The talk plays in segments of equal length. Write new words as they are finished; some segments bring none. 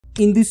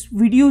In this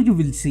video, you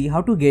will see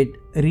how to get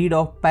rid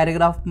of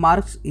paragraph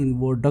marks in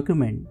Word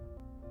document.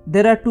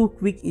 There are two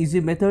quick easy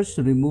methods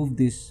to remove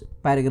these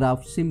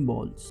paragraph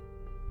symbols.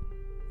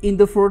 In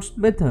the first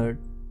method,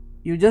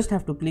 you just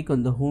have to click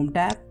on the Home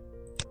tab,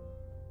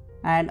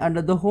 and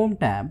under the Home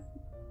tab,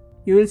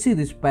 you will see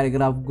this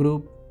paragraph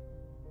group,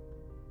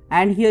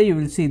 and here you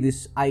will see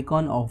this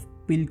icon of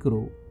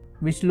pilcrow,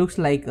 which looks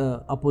like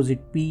a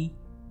opposite P.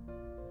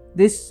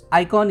 This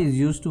icon is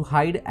used to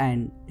hide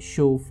and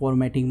show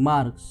formatting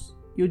marks.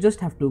 You just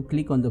have to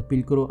click on the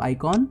pilcrow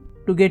icon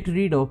to get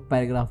rid of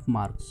paragraph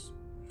marks.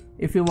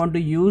 If you want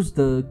to use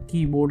the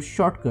keyboard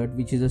shortcut,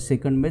 which is a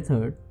second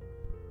method,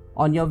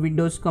 on your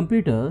Windows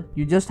computer,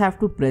 you just have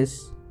to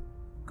press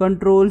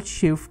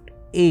Ctrl+Shift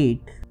 8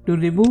 to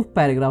remove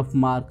paragraph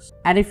marks.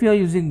 And if you are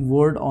using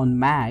Word on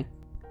Mac,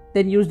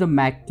 then use the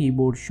Mac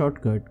keyboard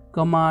shortcut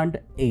Command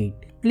 8.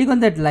 Click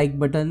on that like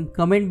button,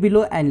 comment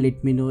below and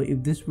let me know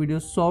if this video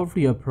solved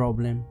your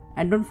problem.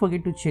 And don't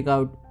forget to check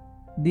out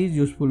these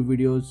useful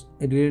videos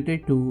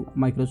related to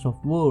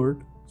Microsoft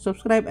Word.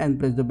 Subscribe and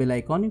press the bell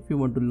icon if you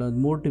want to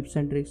learn more tips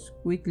and tricks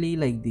quickly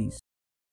like these.